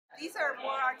These are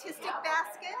more artistic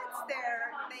baskets.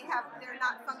 They're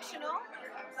not functional,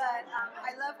 but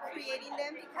I love creating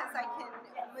them because I can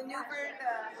maneuver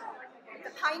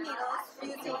the pine needles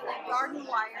using garden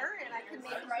wire, and I can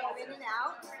make them go in and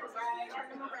out, turn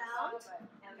them around.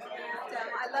 And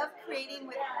I love creating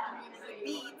with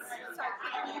beads, so I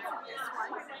put beads in this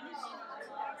one.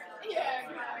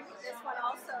 This one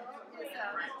also is a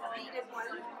beaded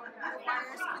one. The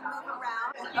wires can move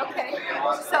around. Okay,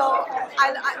 so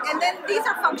and then these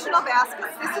are functional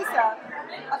baskets. This is a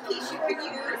piece you could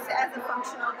use as a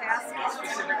functional basket.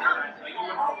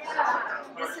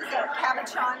 This is a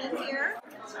cabochon in here.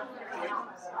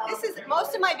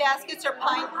 Most of my baskets are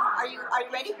pine. Are you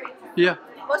ready? Yeah.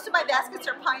 Most of my baskets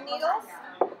are pine needles,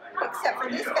 except for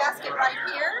this basket right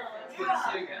here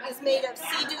is made of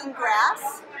sea dune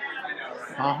grass.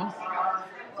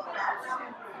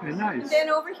 Very nice. And then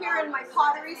over here in my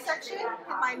pottery section,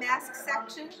 in my mask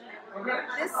section,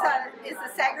 this is the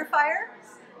sagrifier,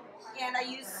 and I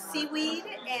use seaweed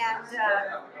and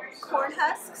corn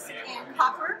husks and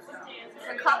copper.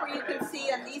 The copper you can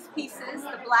see on these pieces,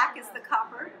 the black is the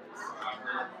copper.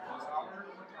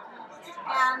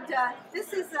 And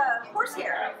this is a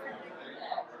horsehair.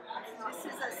 This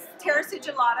is a terra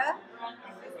sigillata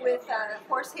with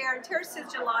horsehair, and terra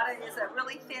sigillata is a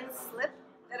really thin slip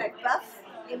that I buff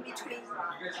in between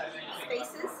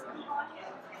spaces.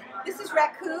 This is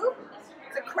raku.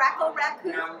 It's a crackle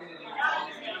raku.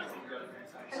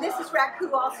 And this is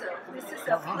raku also. This is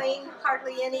a plain,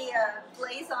 hardly any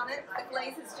glaze on it. The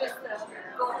glaze is just the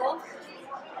gold.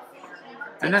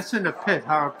 And that's in a pit,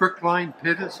 a brick-lined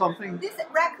pit or something? This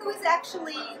raku is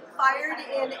actually fired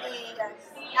in a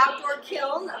outdoor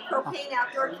kiln, a propane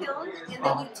outdoor kiln, and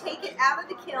then you take it out of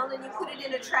the kiln and you put it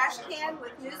in a trash can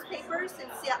with newspapers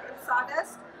and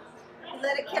sawdust. You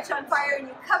let it catch on fire and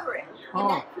you cover it. And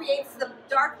that creates the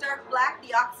dark, dark black,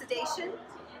 the oxidation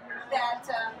that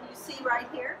you see right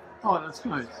here. Oh, that's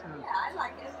nice. Yeah, I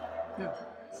like it. Yeah.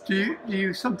 Do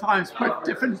you sometimes put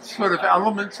different sort of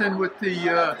elements in with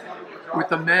the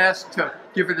mask to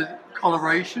give it a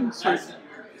coloration? So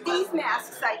these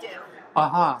masks I do.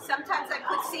 Sometimes I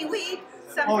put seaweed,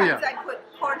 sometimes I put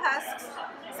corn husks,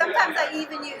 sometimes I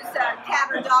even use cat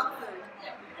or dog food.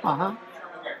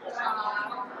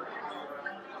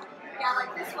 Yeah,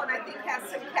 like this one I think has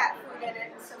some cat food in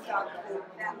it and some dog food.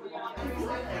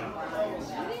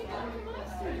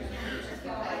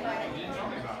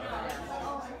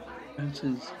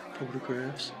 Benson's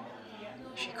photographs.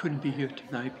 She couldn't be here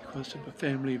tonight because of a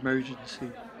family emergency.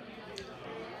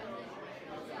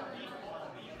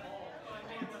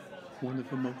 One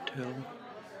of a motel,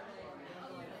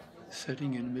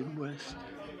 setting in Midwest.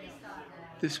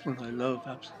 This one I love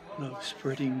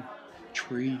spreading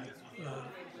tree,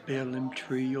 bare limb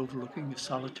tree overlooking a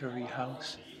solitary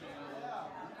house.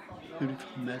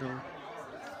 Beautiful meadow.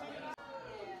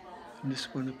 And this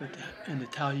one about an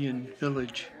Italian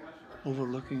village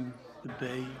overlooking the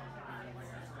bay.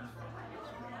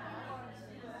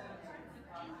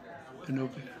 And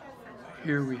over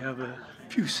here we have a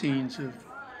few scenes of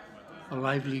a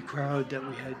lively crowd that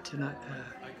we had tonight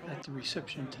at the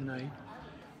reception tonight.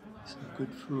 Some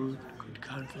good food, good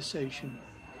conversation,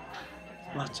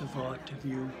 lots of art to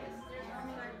view.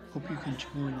 Hope you can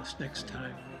join us next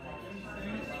time.